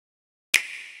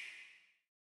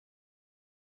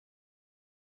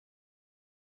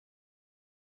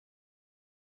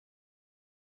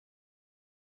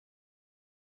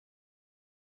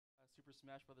Super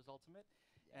Smash Bros. Ultimate.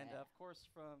 And of course,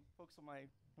 from folks on my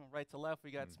right to left,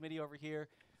 we got Smitty over here.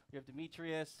 You have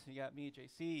Demetrius, you got me,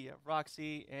 JC, you have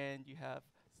Roxy, and you have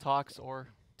Tox or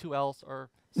 2Ls or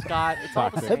Scott. It's all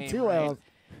the same. Two right? L's.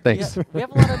 Thanks. We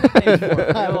have a lot of nicknames for him. We have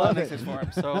a lot love of it. nicknames for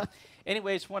him. So,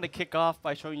 anyways, want to kick off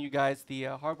by showing you guys the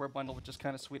hardware bundle, which is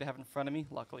kind of sweet to have in front of me.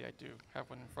 Luckily, I do have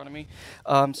one in front of me.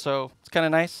 So it's kind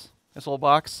of nice. This little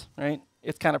box, right?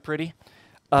 It's kind of pretty.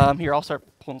 Here, I'll start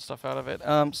pulling stuff out of it.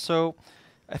 So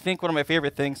I think one of my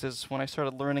favorite things is when I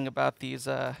started learning about these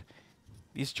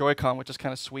Joy-Con, which is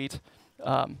kind of sweet.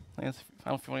 I don't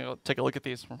know if you want to take a look at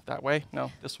these from that way.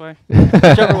 No, this way.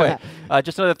 Whichever way.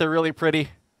 Just know that they're really pretty.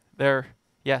 They're,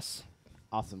 yes.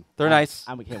 Awesome. They're nice.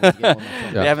 I'm okay with get one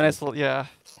myself. They have a nice little,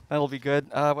 that'll be good.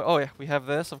 Oh yeah, we have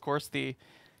this, of course. You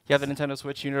have the Nintendo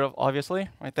Switch unit, obviously,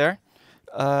 right there.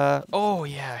 Oh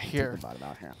yeah, here.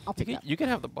 I'll take that. You can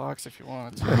have the box if you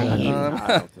want.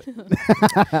 Fine.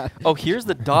 Oh, here's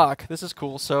the dock. This is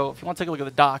cool. So if you want to take a look at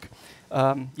the dock,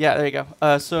 yeah, there you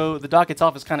go. So the dock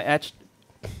itself is kind of etched.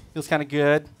 Feels kind of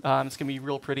good. It's gonna be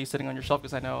real pretty sitting on your shelf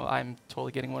because I know I'm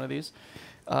totally getting one of these.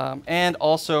 And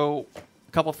also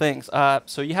a couple things.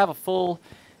 So you have a full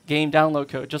game download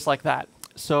code just like that.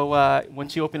 So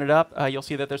once you open it up, you'll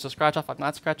see that there's a scratch off. I'm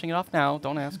not scratching it off now.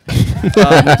 Don't ask.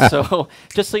 So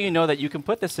just so you know that you can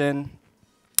put this in,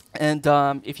 and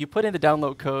if you put in the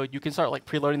download code, you can start like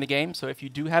preloading the game. So if you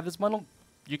do have this bundle,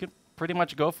 you can pretty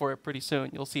much go for it pretty soon.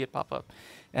 You'll see it pop up.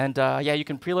 And yeah, you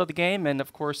can preload the game, and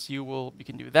of course you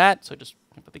can do that. So just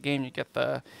put the game, you get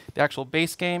the actual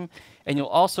base game, and you'll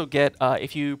also get,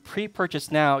 if you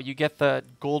pre-purchase now, you get the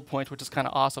gold points, which is kind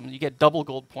of awesome. You get double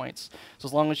gold points. So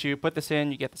as long as you put this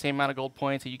in, you get the same amount of gold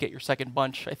points, and you get your second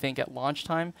bunch, I think, at launch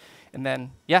time. And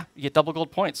then, yeah, you get double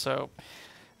gold points. So,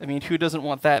 I mean, who doesn't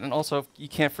want that? And also, you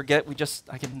can't forget,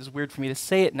 it's weird for me to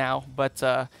say it now, but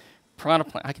Piranha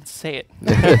Plant, I can say it.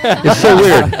 It's so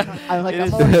weird. I'm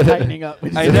always tightening up.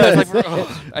 I know, it's like,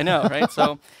 I know, right?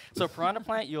 So Piranha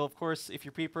Plant, you'll of course, if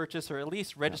you pre-purchase or at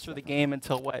least register the game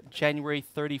until what, January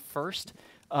 31st,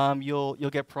 you'll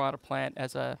get Piranha Plant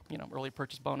as a early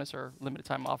purchase bonus or limited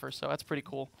time offer. So that's pretty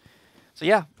cool. So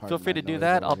yeah, feel free to do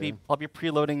that. I'll be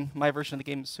preloading my version of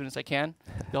the game as soon as I can.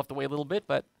 You'll have to wait a little bit,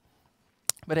 but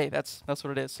hey, that's what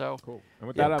it is. So cool. And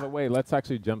with that out of the way, let's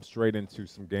actually jump straight into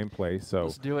some gameplay. So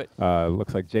let's do it.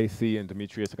 Looks like JC and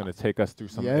Demetrius are going to take us through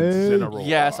some Incineroar.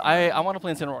 Yes, I want to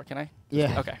play Incineroar. Can I?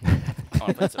 Yeah. Okay. I want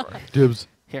to play Incineroar. Dibs.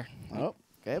 Here. Oh,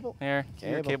 cable. There.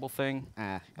 Your cable thing.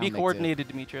 I'll Be make coordinated,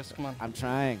 Demetrius. Come on. I'm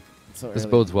trying. It's so This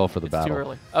early. bodes well for the It's battle. too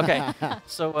early. Okay.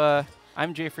 So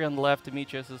I'm Jeffrey on the left.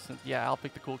 Demetrius is, I'll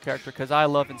pick the cool character because I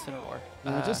love Incineroar.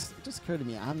 It just occurred to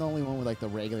me, I'm the only one with like the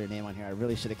regular name on here. I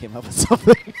really should have came up with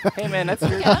something. Hey man, that's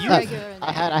your. Yeah, I'm You, regular in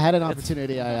I there. had an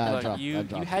opportunity. I look, dropped. you I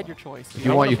dropped had the your ball. choice. If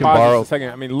you I want, wanna you can pause just borrow. a second.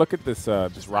 I mean, look at this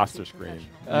this roster screen.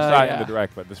 You saw it in the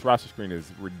direct, but this roster screen is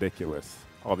ridiculous.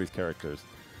 All these characters.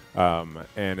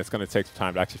 And it's going to take some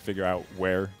time to actually figure out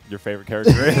where your favorite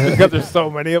character is because there's so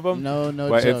many of them. No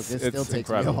But joke. it's This still takes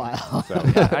incredible. me a while. So.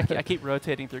 Yeah, I keep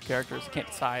rotating through characters. I can't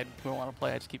decide who I want to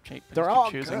play. I just keep They're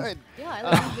all choosing. good. Yeah, I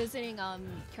like revisiting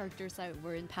characters that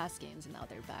were in past games and now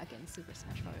they're back in Super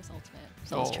Smash Bros. Ultimate.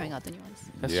 So I was Oh. trying out the new ones.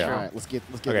 That's Yeah. true. All right, let's get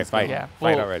Okay, this fight. going. Yeah,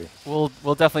 Fight we'll- already.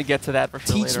 We'll definitely get to that for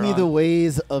sure. Teach later me on. the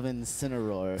ways of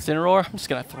Incineroar. Incineroar, I'm just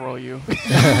gonna throw you.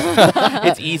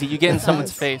 It's easy. You get in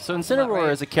someone's face. So Incineroar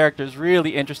as a character is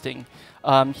really interesting.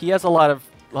 He has a lot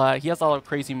of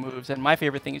crazy moves, and my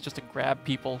favorite thing is just to grab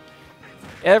people.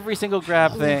 Every single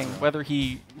grab thing, whether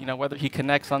he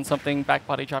connects on something, back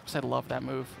body drop, 'cause I love that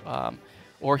move,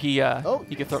 or he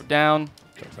can throw it down.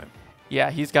 Yeah,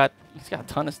 he's got a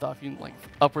ton of stuff. You can like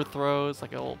upward throws,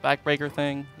 like a little backbreaker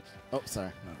thing. Oh,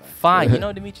 sorry. My bad. Fine,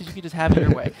 Demetrius, you can just have it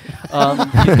your way. He's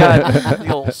got a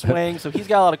little swing, so he's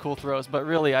got a lot of cool throws. But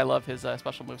really, I love his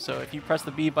special move. So if you press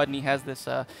the B button, he has this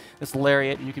this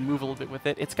lariat, and you can move a little bit with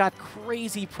it. It's got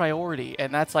crazy priority,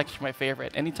 and that's actually my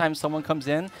favorite. Anytime someone comes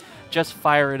in, just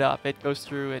fire it up. It goes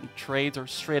through and trades or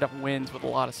straight up wins with a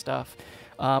lot of stuff.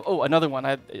 Oh, another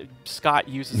one. Scott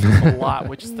uses this a lot,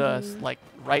 which is the like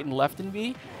right and left in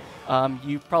B.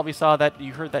 You probably saw that.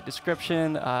 You heard that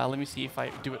description. Let me see if I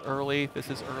do it early. This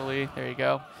is early. There you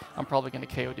go. I'm probably going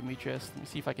to KO Demetrius. Let me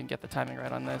see if I can get the timing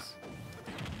right on this.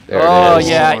 There Oh, it is.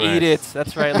 yeah, Oh, eat nice. it.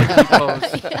 That's right. Look at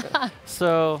pose.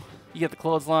 So you get the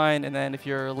clothesline, and then if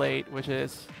you're late, which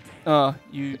is,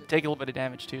 you take a little bit of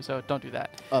damage too, so don't do that.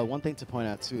 One thing to point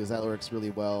out too is that works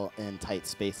really well in tight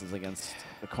spaces against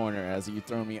the corner as you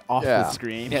throw me off Yeah. the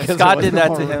screen. Yeah, because Scott there did was that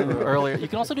no to him room. earlier. You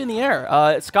can also do it in the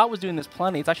air. Scott was doing this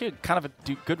plenty. It's actually kind of a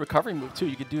good recovery move too.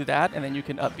 You could do that, and then you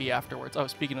can up B afterwards. Oh,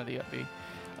 speaking of the up B,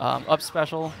 up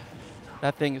special.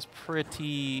 That thing is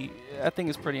pretty. That thing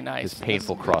is pretty nice. It's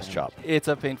painful cross chop. It's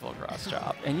a painful cross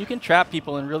chop, and you can trap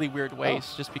people in really weird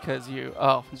ways just because you.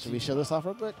 Oh, Should we show this off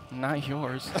real quick? not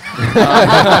yours.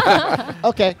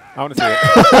 Okay. I want to see it.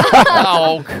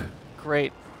 Oh,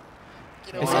 great.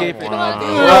 Escape. Get on, dude.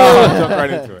 Oh, jump right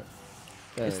into it.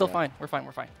 There It's we still go. fine. We're fine.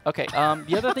 We're fine. Okay.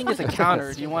 The other thing is a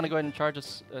counter. Do you want to go ahead and charge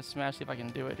a smash? See if I can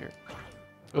do it here.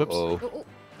 Oops. Oh. Oh,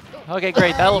 oh. Okay,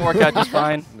 great. That'll work out just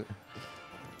fine.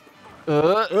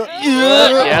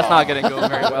 Yeah, it's not going to go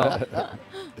very well.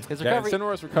 His Yeah, recovery.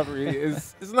 Incineroar's recovery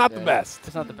is not the Yeah. best.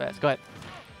 It's not the best. Go ahead.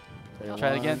 Okay, Try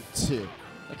it again. 1, 2.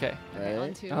 Okay. Okay, on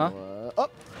Ready? two. Uh-huh.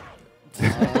 Up.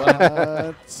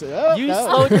 Two. You No.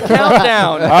 slowed your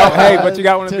countdown. Oh, hey, but you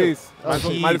got one of Two. these.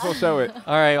 Oh, Might as well show it.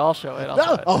 All right, I'll show it. I'll show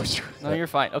No. it. Oh, shoot. No, you're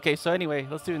fine. Okay, so anyway,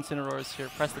 let's do Incineroars here.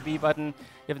 Press the B button.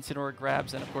 You have Incineroar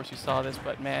grabs, and of course you saw this,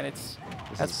 but man, it's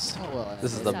This is, So well.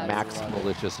 this is the Sounds Max good.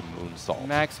 Malicious Moonsault.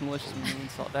 Max Malicious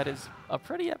Moonsault. That is a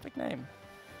pretty epic name.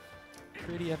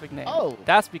 Pretty epic name. Oh.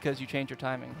 That's because you changed your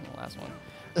timing in the last one.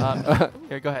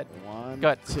 Here, go ahead. 1, Go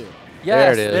ahead. 2.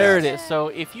 Yes, it is. there it is. So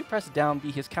if you press down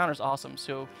B, his counter's awesome.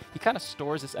 So he kind of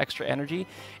stores this extra energy.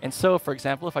 And so, for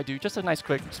example, if I do just a nice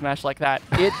quick smash like that,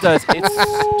 it does. It's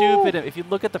stupid. If you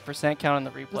look at the percent count on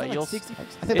the replay, you'll see. I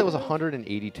think that was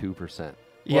 182%.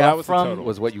 Yeah, that was the from total.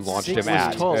 Was what you launched him 60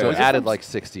 at. total. So Was it it added from like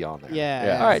 60 on there.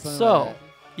 Yeah. All right, something so like that.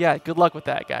 yeah, good luck with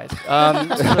that, guys.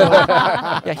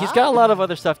 Yeah, he's got a lot of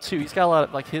other stuff too. He's got a lot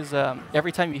of like his.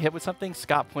 Every time you hit with something,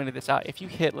 Scott pointed this out. If you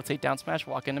hit, let's say down smash,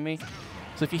 walk into me.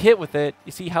 So if you hit with it,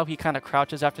 you see how he kind of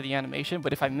crouches after the animation.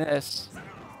 But if I miss,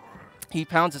 he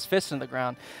pounds his fist in the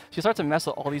ground. So you start to mess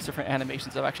with all these different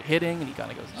animations of actually hitting, and he kind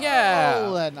of goes, yeah.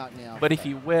 Oh, that knocked me out. But if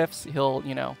he whiffs, he'll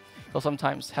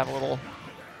sometimes have a little.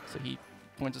 So he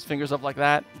points his fingers up like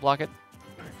that, block it.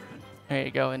 There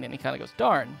you go, and then he kind of goes,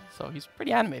 darn. So he's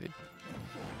pretty animated.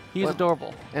 He's Well,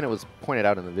 adorable. And it was pointed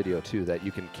out in the video too that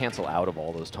you can cancel out of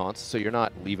all those taunts, so you're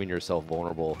not leaving yourself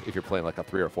vulnerable if you're playing like a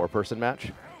 3 or 4 person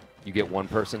match. You get one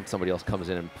person, somebody else comes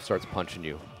in and starts punching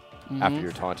you after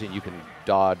you're taunting. You can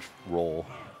dodge, roll,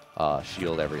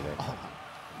 shield, everything.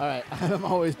 All right, I'm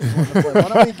always. Why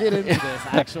don't we get into this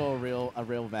actual real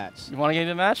match? You want to get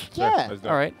into the match? Yeah. Let's do it.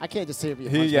 All right. I can't just sit here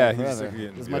and He- be yeah, a punch he's forever,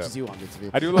 getting as beat much up. as you want me to be.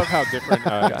 I do love how different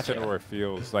Gotcha. Incineroar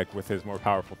feels like with his more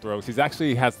powerful throws. He's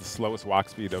actually has the slowest walk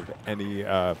speed of any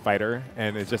fighter,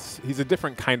 and it's just he's a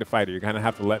different kind of fighter. You kind of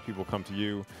have to let people come to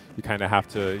you. You kind of have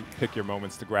to pick your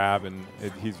moments to grab, and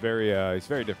he's very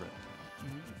different.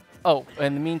 Oh,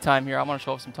 in the meantime here, I want to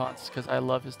show off some taunts because I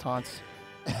love his taunts.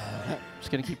 Just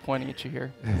going to keep pointing at you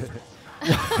here.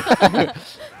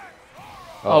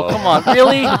 Oh, come on.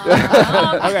 Really?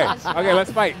 Okay,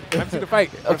 let's fight. Let's see the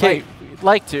fight. Wanna Okay, fight? we'd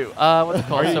like to. What's it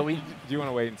called? Are So you- do you want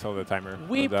to wait until the timer?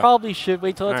 we runs out? probably should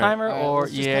wait till the All right. timer, All right, or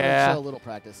let's just go and yeah. show a little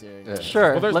practice here. Yeah.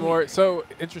 Sure. Well, there's let me- more. So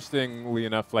interestingly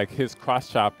enough, like his cross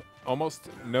chop, almost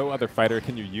no other fighter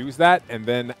can you use that and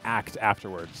then act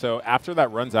afterwards. So after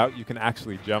that runs out, you can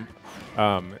actually jump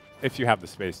if you have the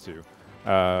space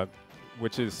to,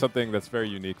 which is something that's very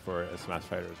unique for a Smash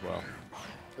fighter as well.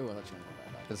 Ooh, I thought you were gonna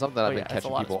go back. And something that I've yeah, been that's a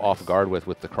catching lot of people off space. guard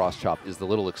with the cross chop is the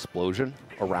little explosion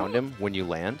around him when you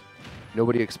land.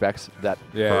 Nobody expects that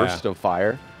Yeah. burst of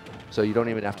fire, so you don't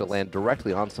even have to land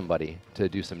directly on somebody to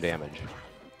do some damage.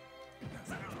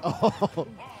 Oh,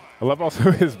 I love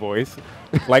also his voice.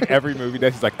 Like every movie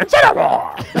does, he's like,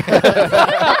 Incineroar!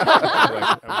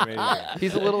 Like, amazing.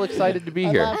 He's a little excited to be I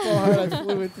here. laughed so hard I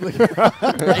flew into the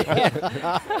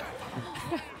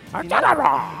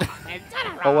Incineroar!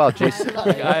 Oh wow, Jason.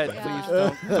 God,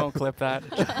 please don't clip that.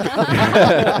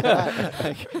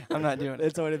 I'm not doing it.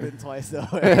 It's already been twice though.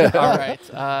 All right.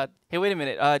 Hey, wait a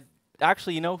minute.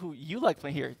 Actually, you know who you like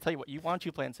playing here? Tell you what. Why don't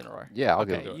you play Incineroar? Yeah, I'll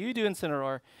Okay, go. you do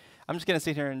Incineroar. I'm just gonna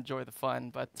sit here and enjoy the fun,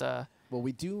 but. Well,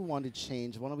 we do want to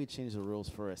change. Why don't we change the rules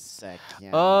for a second?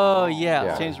 Oh yeah, Yeah.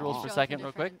 let's change the rules for a Show off second, the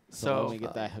real quick. different- So let So, me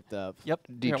get that hooked up. yep.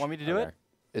 Here, want me to do it?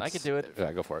 I could do it.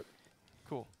 Yeah, go for it.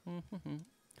 Cool.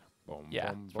 Boom,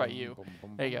 Yeah, boom, it's probably boom, you. boom,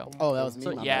 boom, There you boom, go. boom. Oh, that was me.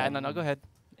 So my yeah, bad. no, go ahead.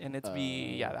 And it's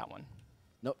me. Yeah, that one.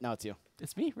 Nope, now it's you.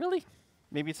 It's me, really?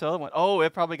 Maybe it's the other one. Oh,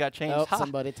 it probably got changed. Oh, Ha.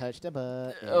 somebody touched a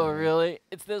butt. Oh, really?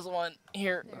 It's this one.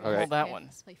 Here, There. Okay. hold that Okay, one.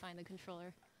 let's play find the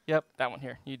controller. Yep, that one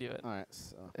here. You do it. All right.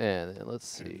 So And then let's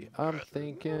see. I'm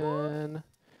thinking,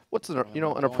 what's an Well, an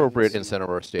going appropriate to-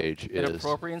 Incineroar stage An is?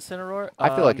 appropriate Incineroar.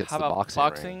 I feel like it's how the about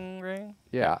boxing ring.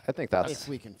 Yeah, I think that's. if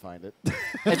we can find it.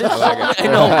 I just- like it. I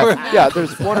know. We're, Yeah,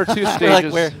 there's one or two we're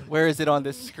stages. like, where is it on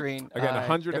this screen? Again, They're bottom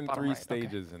 103 right, okay.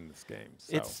 stages in this game.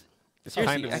 So It's it's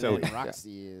seriously, kind of I silly. think-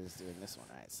 Roxy is doing this one.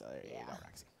 All right. So there you go,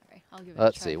 Roxy. Alright, I'll give it a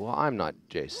Let's try. see. Well, I'm not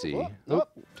JC. Whoop, Nope,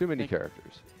 nope. too many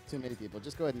characters. Too many people.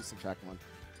 Just go ahead and subtract one.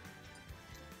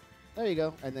 There you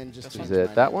go. And then just This change Is the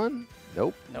it that mind. one?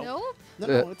 Nope. Nope. Nope.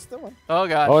 No, it's the one. Oh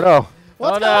god. Oh no.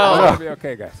 What's Oh, going no. on? It'll be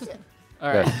okay, guys. All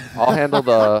right. Yeah. I'll handle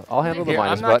the Here,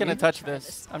 minus I'm not button. gonna touch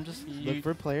this. I'm just. Look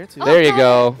for player 2. There you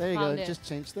go. There you go. Found it. Just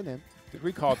change the name. Did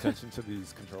we call attention to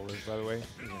these controllers, by the way?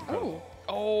 Oh.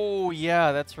 Oh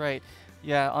yeah, that's right.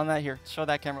 Yeah, on that here. Show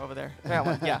that camera over there. That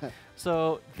one. Yeah.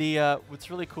 So the what's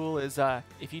really cool is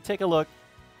if you take a look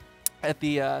at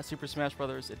the Super Smash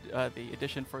Brothers the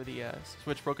edition for the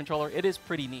Switch Pro controller, it is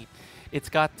pretty neat. It's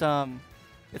got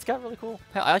really cool.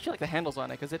 I actually like the handles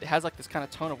on it because it has like this kind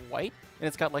of tone of white, and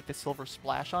it's got like this silver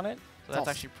splash on it. So that's all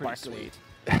actually pretty sparkly. sweet.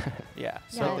 Yeah. Yeah,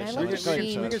 So and I we love can the show it.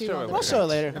 sheen We can too show on it the We'll show it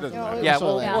later. It doesn't Yeah, matter. yeah, show it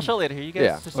we'll later. we'll show later here. You guys Yeah.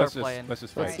 just start Let's playing. just All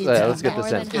fight. right. Yeah, let's get More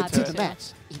this than in. happy Into the to. match.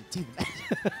 Into the match.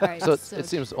 All right, So it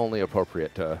seems only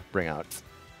appropriate to bring out.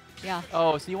 Yeah.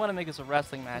 Oh, so you want to make this a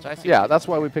wrestling match? I see. Yeah, what that's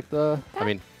you're why we picked the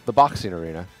boxing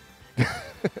arena. doing.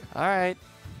 All right,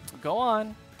 go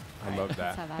on. I love that.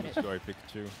 Let's have at it. Destroy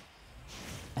Pikachu.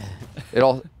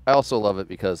 I also love it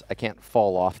because I can't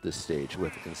fall off this stage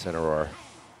with Incineroar.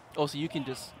 Oh, so you can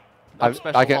just. I up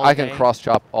special all can day. cross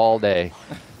chop all day.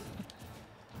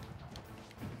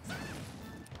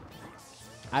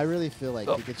 I really feel like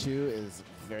Oh. Pikachu is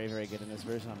very, very good in this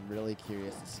version. I'm really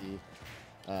curious to see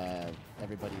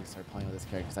everybody start playing with this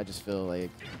character because I just feel like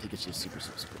Pikachu is super,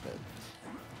 super, super good.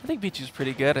 I think Pikachu's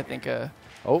pretty good. I think.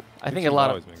 Oh, I think a Pikachu's lot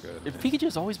always of. been good.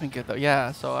 Pikachu's always been good though.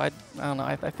 Yeah. So I don't know.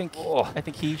 I think. Oh. I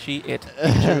think he, she, it.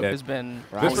 Pikachu Yeah. has been.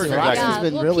 Roxy- This version Roxy's actually-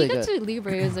 been well, really Pikachu good.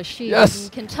 Libre is a she. Yes. You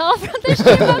can tell from the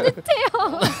shape of the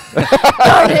tail.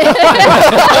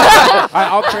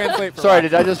 I'll translate for sorry, Roxy.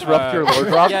 did I disrupt your lore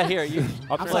drop? Yeah. Here you.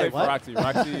 I'll I'm translate sorry, for what? Roxy.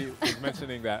 Roxy was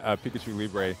mentioning that Pikachu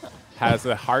Libre has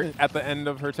a heart at the end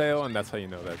of her tail, and that's how you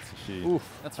know that's she. Oof.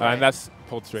 That's right. And that's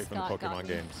pulled straight Scott from the got Pokemon me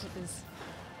games. with his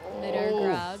midair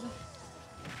grab.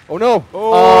 Oh no!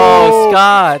 Oh,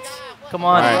 Scott! Come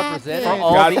on. All right. For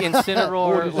all Got the it.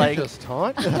 Incineroar, Did you like. just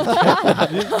taunt? You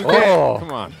Oh. can't.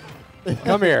 Come on.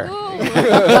 Come here. Ooh.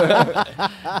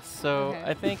 So Okay.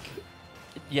 I think.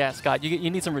 Yeah, Scott, you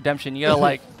need some redemption. You gotta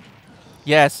like.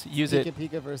 Yes, use Pika it.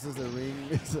 Pika versus the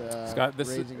ring. Scott, this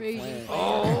is- Raging Raging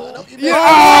Flame.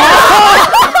 Flame.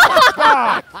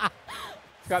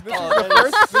 Scott,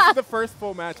 this is the first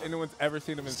full match anyone's ever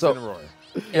seen of So- Incineroar.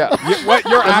 Yeah. What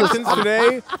your actions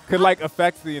today could like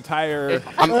affect the entire,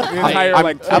 I'm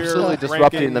like tier absolutely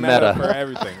disrupting ranking the meta. for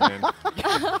everything, man.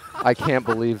 I can't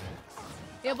believe.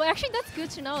 Yeah, but actually that's good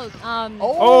to know.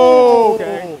 Oh, okay.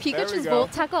 There we Pikachu's go.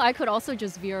 Volt Tackle, I could also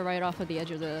just veer right off of the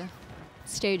edge of the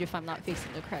stage if I'm not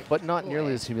facing the correct But not nearly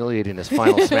way. as humiliating as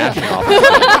final smashing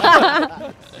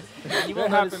off. You will It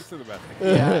notice, happens to the best.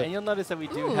 yeah, and you'll notice that we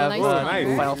do Ooh, have nice one.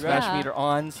 Final Nice. Smash Yeah. meter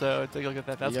on, so take a look at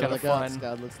that. That's You kind gotta of look out, fun.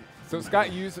 Scott, looks- So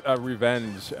Scott used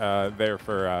Revenge there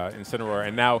for Incineroar,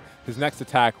 and now his next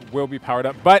attack will be powered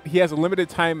up, but he has a limited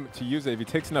time to use it. If he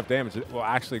takes enough damage, it will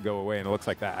actually go away, and it looks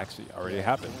like that actually already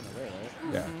happened.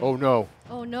 Yeah. Oh no!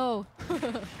 Oh no.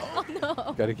 Oh no.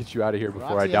 Got to get you out of here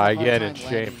before Roxy I die has a hard again time in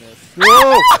shame. landing this.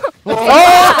 Wow!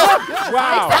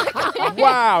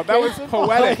 Wow, that was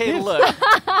poetic. Okay, look.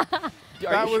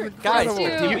 That was Guys, incredible.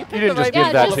 did we You pick didn't the just right give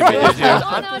Yeah, that just to me, did you?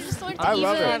 Oh no, I just wanted to I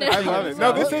love even it. I love it.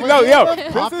 No, this is Well, no, you yo. put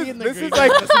coffee in the This is green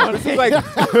like this morning. this is like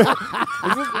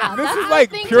this is like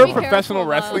thing to pure be professional careful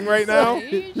wrestling of. right now.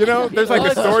 You know, there's like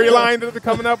a storyline that they're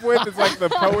coming up with. It's like the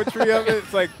poetry of it.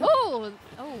 It's like Oh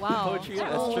wow. Poetry,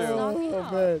 that's Oh, true. knocked me Oh,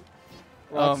 out. man.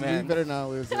 Oh, Roxy, man. you better not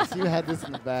lose this. You had this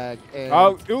in the bag. And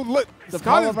oh, ooh, look, The Scott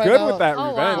problem is right good now- with that Oh,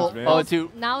 revenge, wow. man. Oh,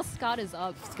 dude. Now Scott is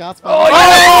up. Scott's Oh,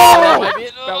 That might be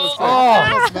it. That was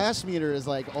Oh, Smash meter is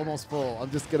like almost full.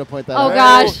 I'm just gonna point that Oh, out.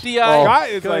 gosh. DI. Scott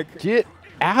is like Get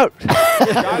out!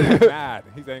 Scott is mad.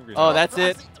 He's angry. Oh, now. that's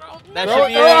it. That Throw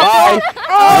should it. be it.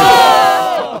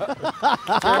 Oh.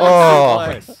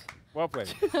 Suplex. Well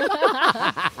played.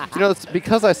 You know, it's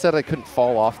because I said I couldn't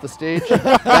fall off the stage.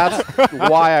 That's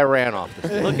why I ran off the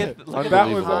stage. Look at That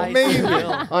was Unbelievable. high amazing. skill.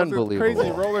 That was a Unbelievable.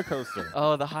 Crazy roller coaster.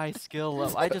 Oh, the high skill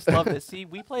level. I just love this. See,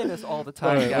 we play this all the All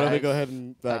time, right, let me guys. go ahead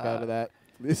and back out of that.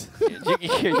 Please. You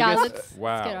Yeah, guys- let's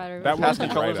Wow. get out of That it. Pass was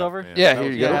controllers right up, over? man. Yeah, That here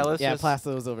was you go. yeah, let's Yeah, just pass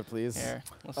those over, please. here.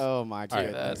 Let's Oh my do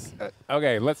goodness. that.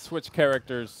 Okay, let's switch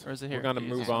characters. Or is it We're here? gonna Easy.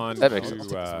 move on That makes sense.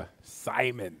 to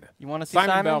Simon. You want to see Simon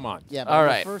Simon? Belmont. Yeah, but All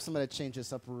right. first I'm gonna change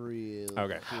this up real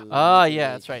Okay. Ah,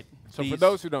 yeah, that's right. So for These-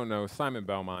 those who don't know, Simon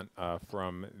Belmont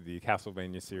from the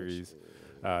Castlevania series,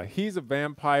 he's a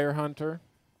vampire hunter,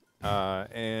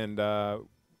 and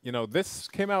you know, this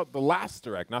came out the last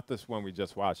direct, not this one we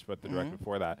just watched, but the direct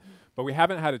before that. But we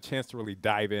haven't had a chance to really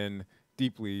dive in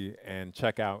deeply and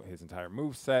check out his entire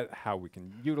move set, how we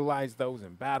can utilize those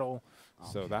in battle.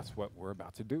 So that's what we're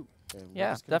about to do.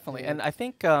 Yeah, definitely. And I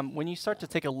think when you start to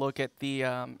take a look at the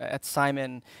at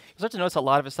Simon, you start to notice a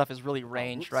lot of his stuff is really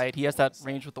ranged, right? He has that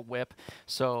range with the whip.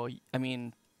 So I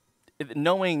mean,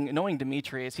 knowing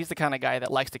Demetrius, he's the kind of guy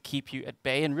that likes to keep you at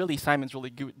bay, and really Simon's really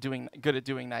good at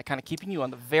doing that, kind of keeping you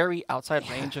on the very outside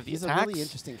range of the attacks. He's a really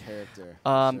interesting character.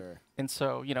 Sure. And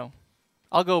so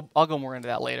I'll go more into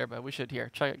that later, but we should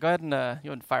here. Go ahead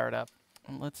and fire it up.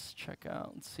 And let's check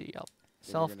out. Let's see.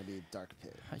 You're gonna be Dark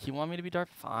Pit. You want me to be Dark?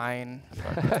 Fine.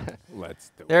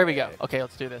 Let's do it. There we go. Okay,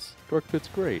 let's do this. Dark Pit's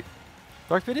great.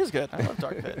 Dark Pit is good. I love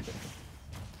Dark Pit.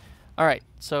 All right,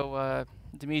 so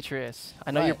Demetrius,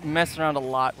 I know you're messing around a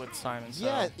lot with Simon. So.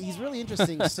 Yeah, he's really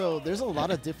interesting. So there's a lot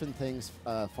of different things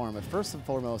for him. But first and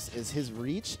foremost is his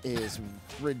reach is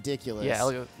ridiculous. Yeah,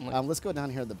 let's go down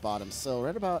here at the bottom. So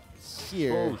right about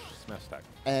here. Oh, smash attack.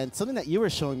 And something that you were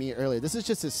showing me earlier, this is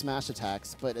just his smash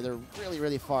attacks, but they're really,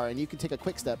 really far. And you can take a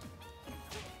quick step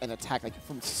and attack like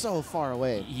from so far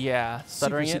away. Yeah,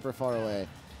 stuttering super far away.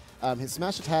 His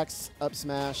smash attacks, up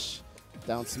smash,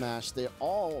 down smash, they're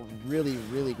all really,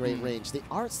 really great range. They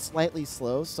are slightly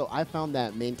slow, so I found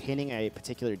that maintaining a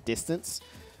particular distance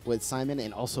with Simon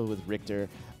and also with Richter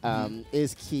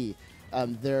is key.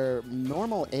 Their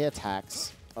normal A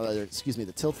attacks,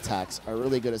 the tilt attacks, are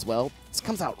really good as well. This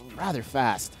comes out rather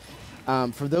fast.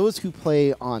 For those who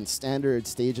play on standard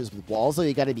stages with walls, though,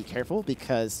 you got to be careful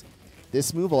because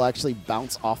this move will actually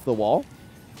bounce off the wall.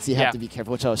 So you have to be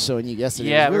careful, which I was showing you yesterday.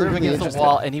 Yeah, really, we were really against the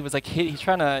wall, and he was like, he's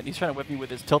trying to whip me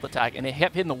with his tilt attack, and it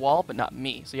kept hitting the wall, but not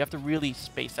me. So you have to really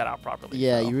space that out properly.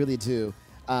 Yeah, you really do.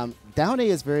 Down A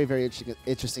is very, very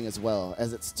interesting as well,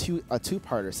 as it's a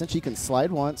two-parter. Essentially, you can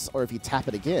slide once, or if you tap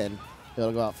it again,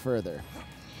 it'll go out further.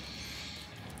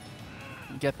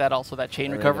 Get that also, that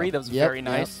chain recovery. That was very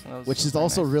nice. That was which is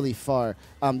also really far.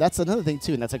 That's another thing,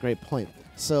 too, and that's a great point.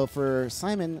 So for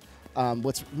Simon,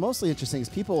 what's mostly interesting is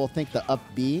people will think the up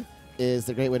B is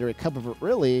the great way to recover, but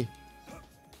really,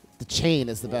 the chain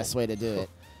is the best way to do it.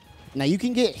 Now, you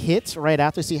can get hit right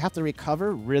after, so you have to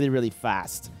recover really, really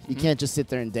fast. You can't just sit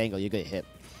there and dangle. You get hit.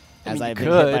 I've been hit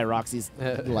by Roxy's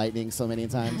lightning so many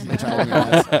times.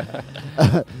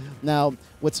 Now,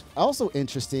 what's also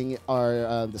interesting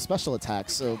are the special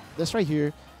attacks. So this right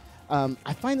here,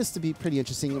 I find this to be pretty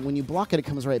interesting. When you block it, it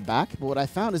comes right back. But what I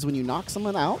found is when you knock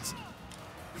someone out,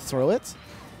 throw it.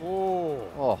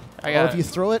 Or if you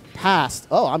throw it past,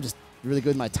 I'm just really good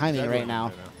with my timing right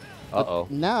now.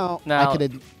 Now I could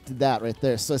have did that right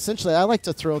there. So essentially, I like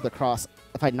to throw the cross.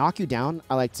 If I knock you down,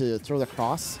 I like to throw the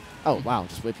cross. Oh, wow,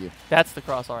 just whip you. That's the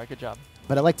cross. All right, good job.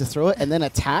 But I like to throw it and then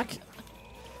attack.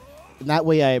 And that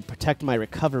way I protect my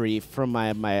recovery from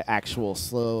my actual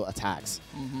slow attacks.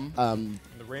 The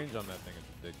range on that thing is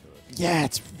ridiculous. Yeah,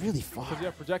 it's really far. Because you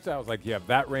have projectiles, like you have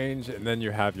that range, and then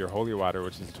you have your holy water,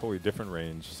 which is a totally different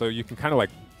range. So you can kind of like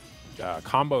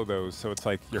combo those. So it's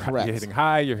like you're hitting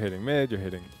high, you're hitting mid, you're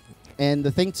hitting. And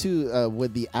the thing, too,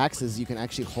 with the axe is you can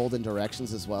actually hold in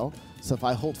directions as well. So if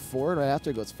I hold forward right after,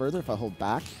 it goes further. If I hold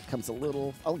back, it comes a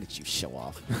little... I'll let you show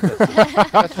off.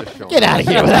 Get out of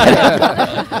here with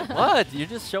that. What? You're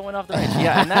just showing off the range.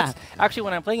 Yeah, and that's... Actually,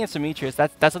 when I'm playing against Demetrius,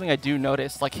 that's something I do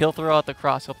notice. Like, he'll throw out the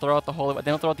cross, he'll throw out the holy water,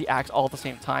 then he'll throw out the axe all at the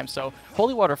same time. So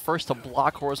holy water first to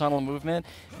block horizontal movement,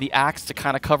 the axe to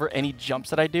kind of cover any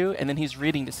jumps that I do, and then he's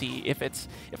reading to see if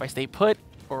I stay put,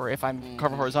 or if I'm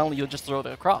covered horizontally, you'll just throw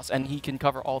the cross, and he can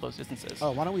cover all those distances.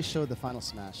 Oh, why don't we show the final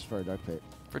smash for Dark Pit?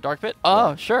 For Dark Pit?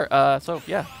 Oh, sure. So,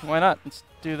 yeah, why not? Let's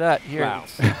do that here. Wow.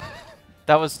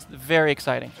 That was very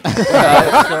exciting.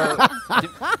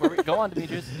 Go on,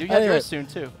 Demetrius. You got yours soon,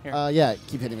 too. Here. Yeah,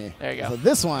 keep hitting me. There you go. So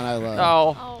this one I love.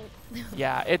 Oh.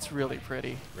 Yeah, it's really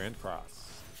pretty. Grand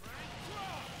Cross.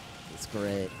 It's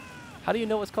great. How do you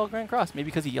know it's called Grand Cross? Maybe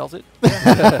because he yells it?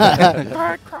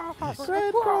 Grand Cross.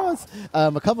 Grand Cross.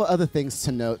 A couple other things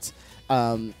to note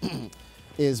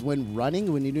is when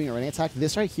you're doing a running attack,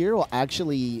 this right here will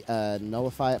actually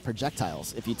nullify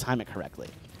projectiles if you time it correctly.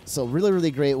 So really, really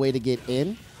great way to get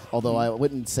in. Although I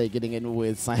wouldn't say getting in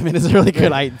with Simon is a really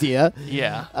good idea.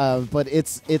 Yeah. But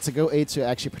it's a go aid to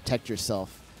actually protect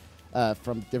yourself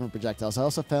from different projectiles. I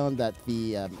also found that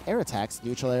the air attacks,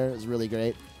 neutral air, is really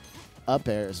great. Up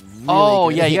air is really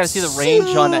good. Yeah, you got to see the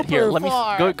range on that here. Let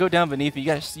me go down beneath me.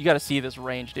 You got to see this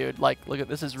range, dude. Like, look at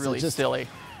this is really silly.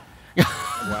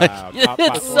 Wow.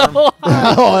 It's so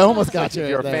high. Oh, I almost got you. If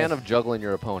you're a fan of juggling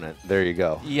your opponent, there you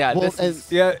go. Yeah, well, it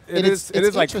is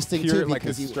like interesting pure, too, like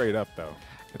because it's straight up though.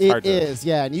 It is,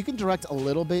 yeah, and you can direct a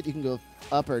little bit. You can go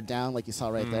up or down, like you saw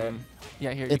right there.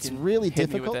 Yeah, here. It's really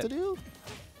difficult to do.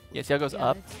 Yeah, see how it goes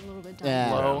up? It's a little bit down.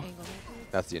 Yeah. Low.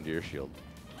 That's the end of your shield.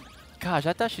 Gosh,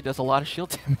 I thought she does a lot of shield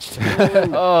damage.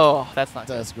 Oh, that's not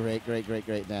good. Does great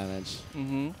damage.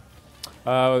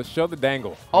 Mm-hmm. Show the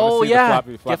dangle. Oh, yeah.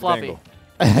 The Get floppy. dangle.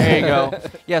 There you go.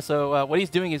 Yeah, so what he's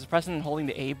doing is pressing and holding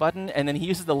the A button, and then he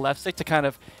uses the left stick to kind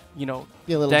of, Be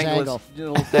a little dangle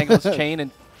his chain.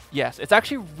 And yes, it's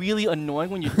actually really annoying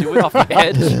when you do it off the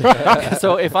edge.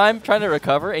 So if I'm trying to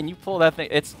recover and you pull that thing,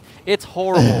 it's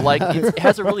horrible. Like it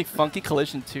has a really funky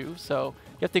collision too. So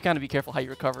you have to kind of be careful how you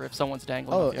recover if someone's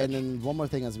dangling. Oh, off the edge. and then one more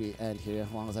thing as we end here,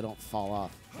 as long as I don't fall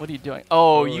off. What are you doing?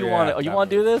 Oh, you yeah, want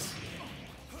to do this?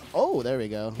 Oh, there we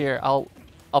go. Here, I'll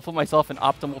put myself in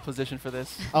optimal position for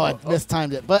this. Oh, I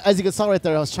mistimed it. But as you can saw right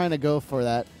there, I was trying to go for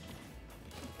that.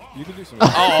 You can do some.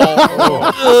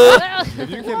 Oh. If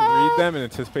you can read them and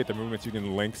anticipate the movements, you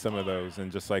can link some of those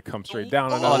and just like come straight down.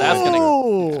 Oh, that's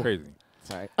gonna It's crazy.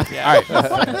 Sorry. Yeah. All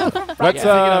right. Let's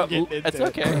That's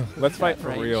okay. let's fight for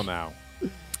Range. real now.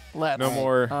 Let's. No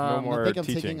more I think I'm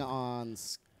teaching. taking on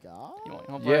Scott. You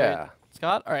want Yeah.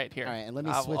 Scott? All right, here. All right, and let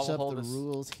me I switch will up hold the this.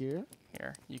 rules here.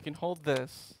 Here, you can hold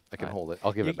this. I can hold it.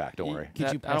 I'll give You- it back. Don't you- worry. Could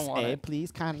That- you I don't press want A, it.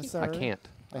 please, kind sir? I can't.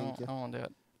 Thank you. I don't want to do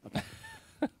it.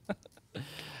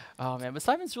 Oh man, but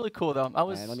Simon's really cool though. I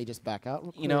was, And let me just back out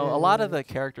real quick. you know, a lot of the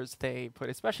characters they put,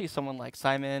 especially someone like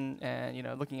Simon, and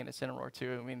looking at Incineroar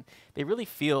too. I mean, they really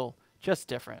feel just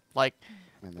different. Like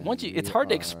And then once it's we hard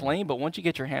to are- explain, but once you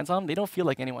get your hands on them, they don't feel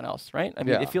like anyone else, right? I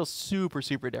mean, Yeah. it feels super,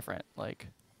 super different. Like,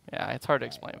 yeah, it's hard to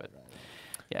explain, but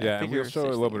yeah. Yeah, and figure we'll show a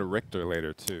little 16. bit of Richter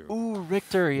later too. Ooh,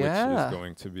 Richter, yeah. Which is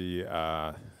going to be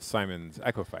Simon's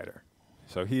Echo Fighter.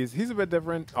 So he's a bit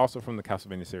different, also from the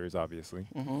Castlevania series, obviously.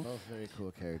 Mhm. Both very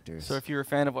cool characters. So if you're a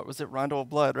fan of what was it, Rondo of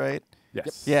Blood, right?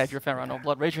 Yes. Yeah, if you're a fan of Rondo of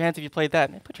Blood, raise your hands if you played that.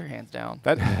 And put your hands down.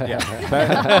 That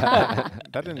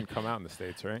that didn't come out in the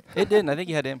States, right? It didn't. I think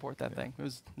you had to import that thing. It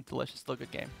was delicious, still a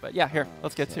good game. But yeah, here,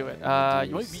 let's get to it.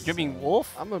 You're being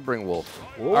Wolf? I'm gonna bring Wolf.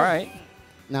 All right.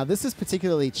 Now, this is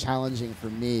particularly challenging for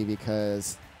me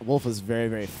because Wolf is very,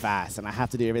 very fast, and I have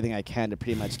to do everything I can to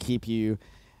pretty much keep you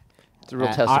It's a real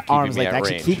at test of keeping arm's me length, at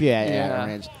actually range. keep you at Yeah.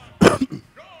 range.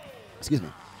 Excuse me.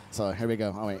 So here we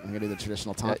go. Oh, wait, I'm going to do the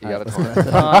traditional taunt. Yeah, you All gotta let's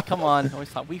do taunt. it. Come on. Always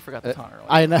thought we forgot the taunt earlier.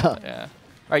 I know. Yeah. All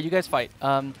right, you guys fight.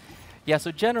 Yeah,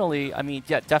 so generally, I mean,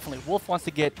 yeah, definitely. Wolf wants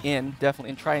to get in, definitely,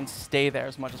 and try and stay there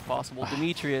as much as possible.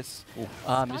 Demetrius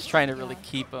is trying to really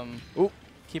keep him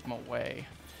away.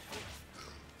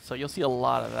 So you'll see a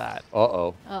lot of that.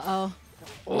 Uh-oh. Uh-oh.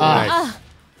 Nice.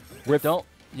 With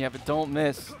But don't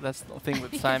miss. That's the thing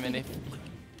with Simon. If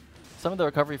some of the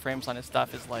recovery frames on his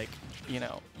stuff is like,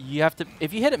 you have to.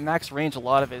 If you hit at max range, a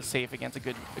lot of it is safe against a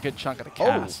good chunk of the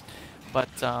cast. But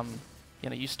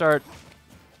you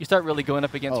start really going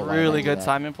up against right, really I good know that.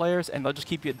 Simon players, and they'll just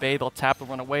keep you at bay. They'll tap, they'll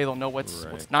run away. They'll know what's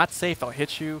not safe. They'll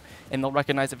hit you, and they'll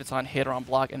recognize if it's on hit or on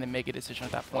block, and then make a decision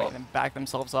at that point, and then back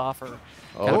themselves off or kind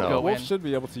of no. go Wolf in. should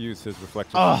be able to use his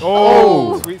reflection.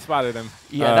 Oh. Sweet spotted him.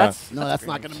 Yeah, that's No, that's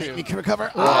not going to make me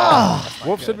recover.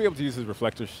 Wolf should be able to use his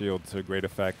reflector shield to great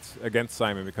effect against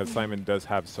Simon because Simon does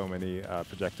have so many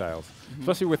projectiles.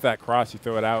 Especially with that cross, you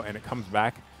throw it out and it comes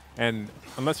back. And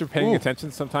unless you're paying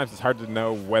attention, sometimes it's hard to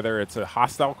know whether it's a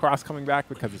hostile cross coming back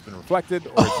because it's been reflected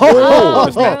or it's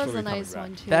just That naturally was a coming nice back.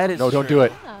 one, too. that is No, don't true. do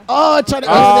it. Yeah. Oh, I tried to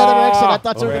go in the other direction. I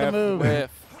thought you were whiff, going to move.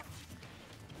 Whiff.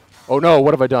 Oh no,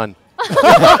 what have I done?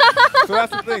 So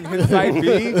that's the thing. His side B,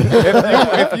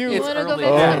 if you You want to go early.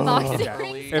 back to Oh. the boxing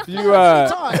Early. ring? if you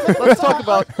let's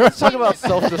talk about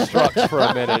self-destruct for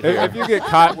a minute here. if you get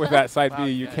caught with that side B,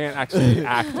 you can't actually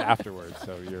act afterwards,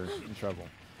 so you're in trouble.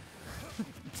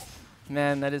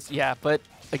 Man, that is, yeah, but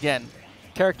again,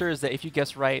 characters that if you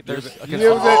guess right, there's a Use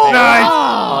good it. Nice.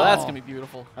 Oh, that's going to be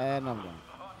beautiful. And I'm going.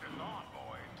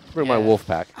 Bring my Yeah. Wolf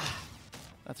pack.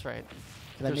 That's right.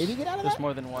 Can I maybe get out of There's that?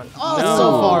 more than one. Oh, no.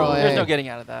 so far away. There's no getting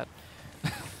out of that.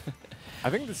 I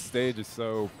think this stage is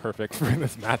so perfect for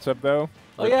this matchup, though.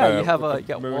 Oh, With yeah, the- you have with a- the you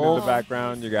got moon in Wolf. the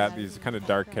background. You got these kind of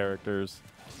dark characters.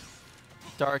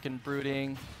 Dark and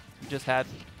brooding. You just had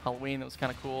Halloween. That was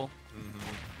kind of cool.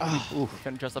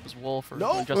 Couldn't dress up as Wolf or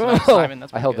No. dress up as Simon.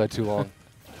 That's I held pretty that too long.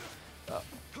 Oh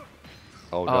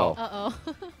Oh. no. Uh-oh.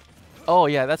 good. Oh,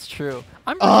 yeah, that's true.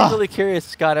 I'm really curious,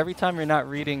 Scott. Every time you're not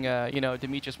reading,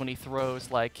 Demetrius when he throws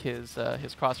like his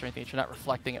cross or anything, you're not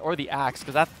reflecting it, or the axe,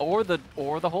 because or the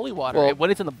holy water Well-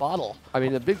 when it's in the bottle. I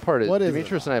mean, the big part is What is it?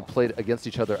 Demetrius and I have played against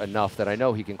each other enough that I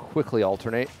know he can quickly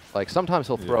alternate. Like sometimes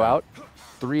he'll throw Yeah. out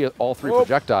all three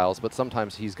projectiles, but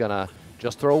sometimes he's gonna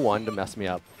just throw one to mess me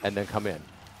up and then come in.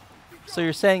 So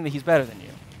you're saying that he's better than you?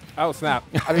 Oh, snap.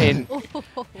 I mean,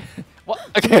 What?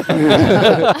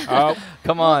 Oh,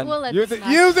 Come on. We'll let use the it.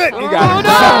 smash Use it. come. You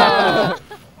got it.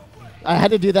 I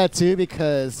had to do that too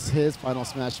because his final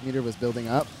smash meter was building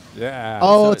up. Yeah.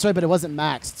 Oh, So that's right, but it wasn't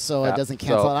maxed, so Yeah. it doesn't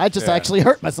cancel So- out. I just Yeah. actually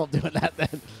hurt myself doing that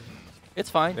then. It's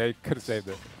fine. Yeah, you could have saved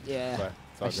it. Yeah. But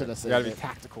it's all I should good. have You gotta saved be it.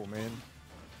 tactical, man.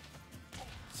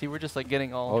 See, we're just like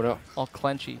getting all Oh, no. all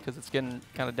clenchy because it's getting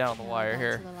kind of down the wire Down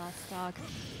here. To the last stock.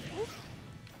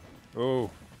 Oh,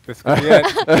 this could be it.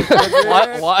 This could be What?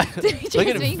 it. What? Just Look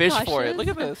at him being fish for it. cautious. Look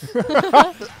at this.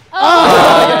 Yeah.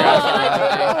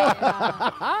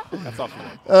 That's all.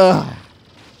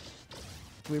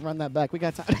 Can we run that back? We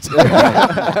got time.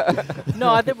 No,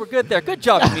 I think we're good there. Good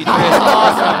job, Demetrius.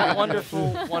 Awesome.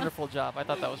 Wonderful, wonderful job. I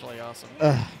thought that was really awesome.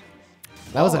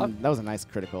 That was Oh, that was a nice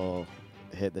critical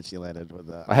hit that she landed with.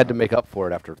 I had to make up for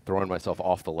it after throwing myself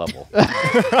off the level. All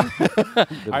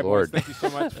Good right, boys, lord. thank you so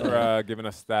much for giving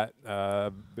us that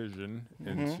vision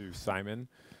into Simon.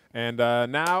 And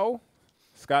now,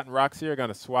 Scott and Roxy are going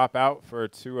to swap out for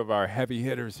two of our heavy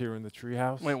hitters here in the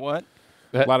treehouse. Wait, what?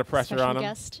 A lot of pressure Special on them.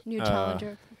 guest, new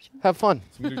challenger. Have fun.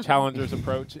 Some new challengers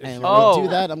approach. if And you when will. Oh, we do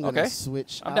that, I'm going to okay.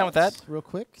 switch. I'm down with that. Real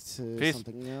quick to Peace.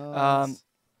 something else.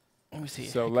 Let me see.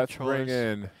 So Hey, let's bring controllers.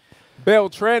 in Bill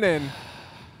Trennan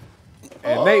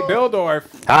and Nate Bildorf.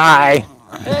 Hi.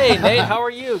 Hey, Nate, how are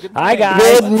you? Good Hi, morning.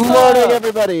 guys. Good morning,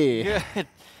 everybody. Good.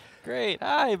 Great.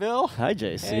 Hi, Bill. Hi,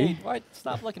 JC. Hey, why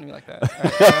stop looking at me like that?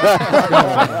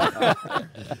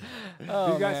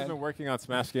 Oh, These guys man. have been working on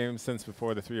Smash games since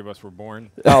before the three of us were born.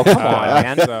 Oh, come on,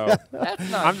 man. So That's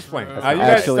not I'm just playing. true. You guys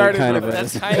Actually, started kind with of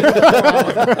That's is. kind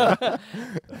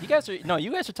of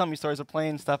you guys are telling me stories of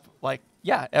playing stuff like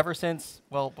ever since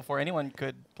before anyone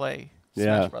could play Yeah.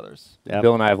 Smash Brothers. Yep.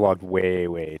 Bill and I have logged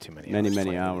way too many Many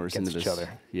playing hours against into each this. other.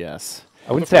 Yes.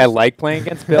 I wouldn't say I like playing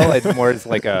against Bill. It's more as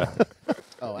like a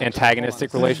Oh, actually,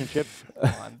 antagonistic hold on a relationship.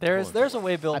 Come on. There's a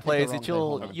way Bill I picked the plays wrong that thing.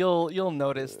 Hold on. you'll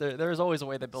notice. There's always a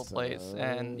way that Bill plays,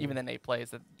 and even that Nate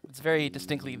plays. That it's very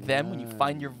distinctly them when you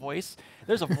find your voice.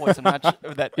 There's a voice I'm not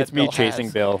that It's that me Bill chasing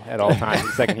has. Bill at all times.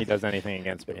 The second he does anything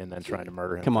against me, and then trying to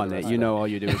murder him. Come for on, the Nate. rest You of know all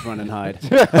you do is run and hide.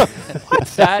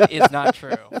 That is not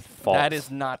true. False. That is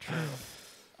not true.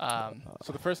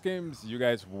 So the first game you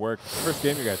guys worked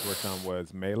on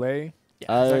was Melee.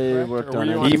 Yeah, is that I correct? worked Or were on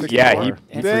you it. on He, 64? yeah, he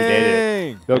predated it.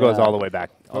 Dang. Bill goes Yeah. all the way back.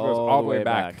 Bill goes All all the the way way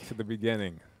back back. to the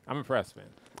beginning. I'm impressed, man.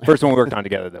 First one we worked on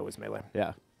together though was Melee.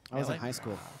 Yeah. I was in Really? high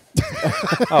school.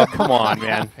 Oh come on,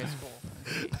 man. High school.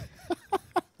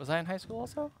 Was I in high school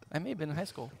also? I may have been in high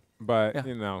school. But Yeah.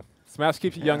 you know, Smash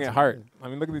keeps you young at heart. I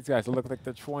mean, look at these guys. They look like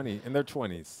they're 20 in their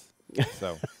 20s.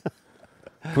 So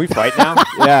Can we fight now?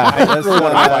 Yeah. That's really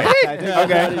wanna fight. I think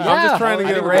okay, I'm just trying to I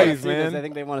get a think we wanna raise, see this. I man.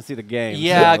 think they want to see the game.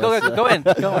 Yeah, so go let's, go in,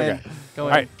 go in, Okay. go All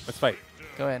in, right, let's fight.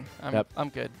 go in. Yep. I'm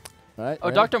good. All right. Oh,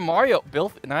 ready? Dr. Mario,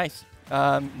 Bill, nice.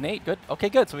 Nate, good. Okay,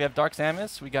 good. So we have Dark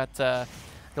Samus. We got a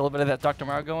little bit of that Dr.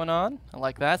 Mario going on. I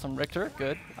like that. Some Richter,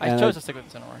 good. I And chose to stick with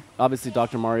Incineroar. Obviously,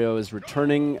 Dr. Mario is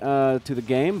returning to the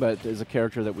game, but is a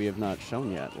character that we have not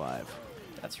shown yet live.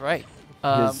 That's right.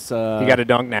 His, You got a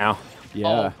dunk now. yeah.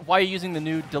 Oh, why are you using the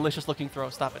new delicious-looking throw?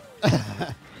 Stop it.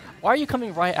 Why are you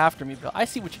coming right after me, Bill? I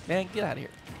see what you... Man, get out of here.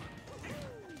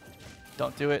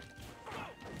 Don't do it.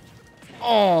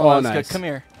 Oh, Oh, that's nice. good. Come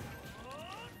here.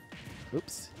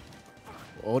 Oops.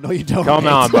 Oh no, you don't. Come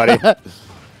Nate. on, buddy.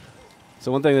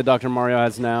 So one thing that Dr. Mario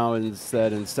has now is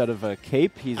that instead of a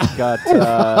cape, he's got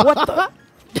What the?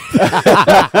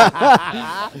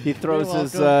 he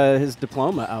throws You're his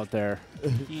diploma out there.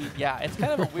 Yeah, it's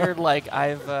kind of a weird, like,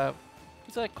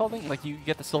 what's that called thing? Like, you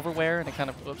get the silverware, and it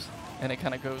kind of, whoops, and it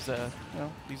kind of goes,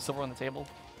 leaves silver on the table.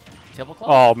 Tablecloth?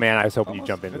 Oh man, I was hoping you'd Almost.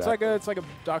 jump into It's that. like a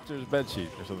doctor's bed sheet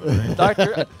or something.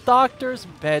 Right? Doctor's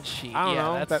bed sheet. I don't yeah,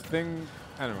 know that's that thing.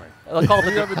 Anyway, They'll call it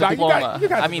the You have a doc- you diploma. got- you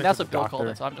guys I are mean, that's what a Bill called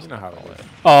doctor. it, so I'm just You know gonna how it call is. it.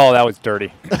 Oh, that was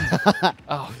dirty.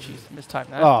 Oh, jeez, mistimed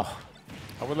that. Oh,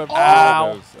 I would love to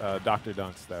Ow. see those Doctor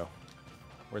Dunks though.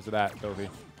 Where's it at, Dovey?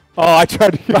 Oh, I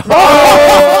tried to.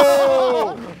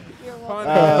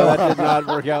 that did not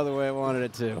work out the way I wanted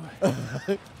it to.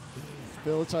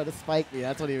 Bill tried to spike me.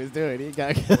 That's what he was doing. He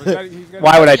got.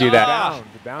 Why would I do that? Down,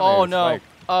 get down Oh there, no! spike.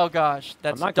 Oh gosh,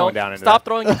 that's not don't going down into stop that.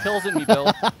 throwing pills at me,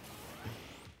 Bill.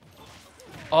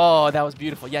 Oh, that was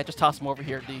beautiful. Yeah, just toss him over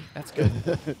here, D. That's good.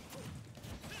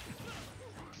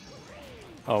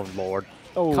 Oh lord.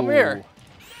 Oh. Come here.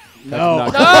 No.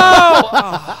 That's No! not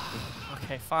Oh.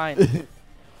 Okay, fine.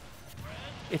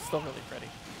 It's still really pretty.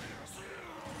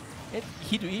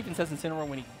 He even says Incineroar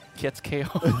when he gets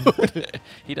KO'd.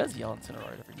 He does yell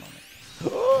Incineroar at every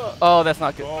moment. Oh, that's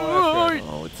not good. Oh, that's good.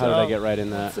 Oh, it's How did I get right in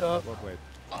that? Well played.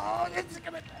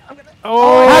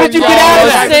 Oh, how did you get out of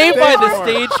that? Saved by the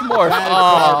stage morph.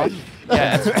 Oh,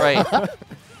 yeah, that's right.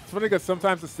 funny because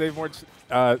sometimes the save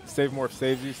morph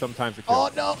saves you, sometimes it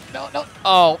kills. Oh, no.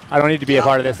 Oh, I don't need to be a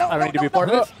part of this. I don't need to be a part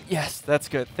of this. yes, that's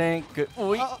good. Thank good.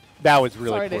 That was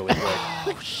really Sorry, Nate. poorly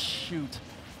played. Oh, shoot.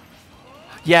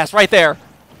 Yes, right there.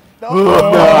 That's Thank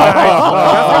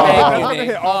you, going to Nate.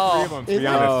 hit all three of them, to be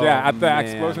honest. Oh, yeah, at the man.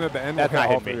 explosion at the end, That's will hit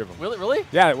not all hitting three me. of them. Really, really?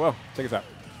 Yeah, it will. Check this out.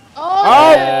 Oh,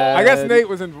 Oh! I guess Nate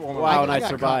was invulnerable. Wow, and I got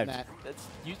caught in survived. that. That's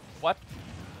you. What?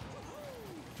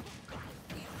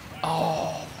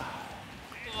 Oh.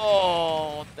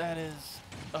 Oh, that is.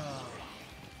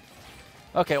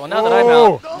 Okay, well now that I'm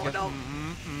out.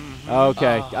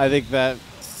 Okay, I think that.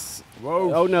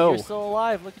 Whoa. Oh no, You're still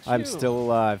alive. Look at you. I'm still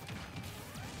alive.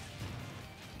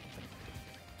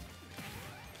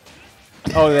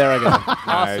 Oh, there I go.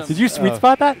 Awesome. Did you sweet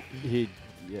spot that? Yeah.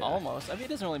 Almost. I mean, it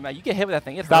doesn't really matter. You get hit with that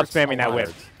thing. It Stop hurts spamming a that lot. whip.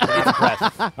 I'm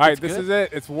impressed. All right, this good. is it.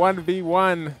 It's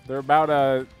 1v1. They're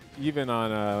about even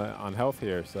on health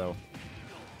here, so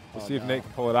we'll see if Nate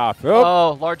can pull it off. Oh,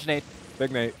 Oh, large Nate.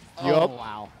 big Nate. Oh,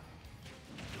 wow.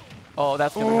 Oh,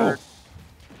 that's gonna hurt.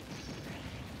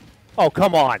 Oh,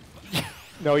 come on.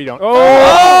 No, you don't.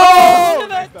 Oh!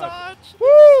 Look at that dodge. Woo!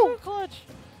 So clutch.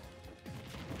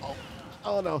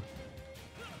 Oh, no.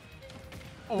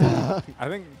 I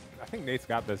think Nate's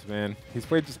got this, man. He's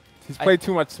played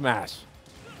too much Smash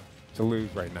to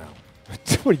lose right now.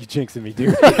 What are you jinxing me,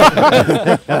 dude?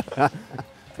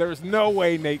 There's no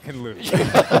way Nate can lose.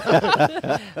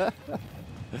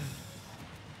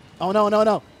 Oh,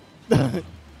 no.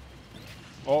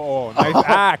 Oh, nice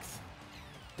axe.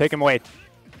 Take him away.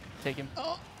 Take him.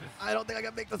 I don't think I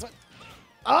can make this one.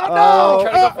 Oh,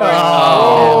 Try to go for it.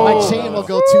 Oh, Oh. my chain will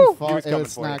go too far. was It coming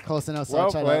was for not you. close enough, so Well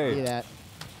I tried played. to do that.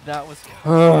 That was.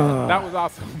 That was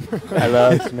awesome. I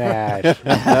love Smash.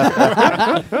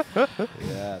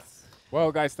 yes. Well,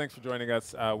 guys, thanks for joining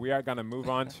us. We are going to move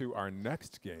on to our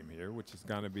next game here, which is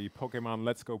going to be Pokemon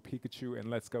Let's Go Pikachu and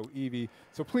Let's Go Eevee.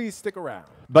 So please stick around.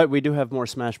 But we do have more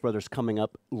Smash Brothers coming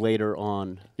up later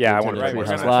on. Yeah, I Nintendo wanna Right, we're Treehouse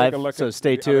gonna take Live. a look So at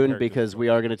stay the other tuned characters because as we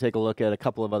are going to take a look at a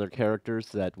couple of other characters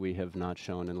that we have not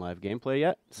shown in live gameplay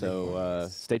yet. So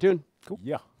stay tuned.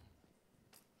 Yeah.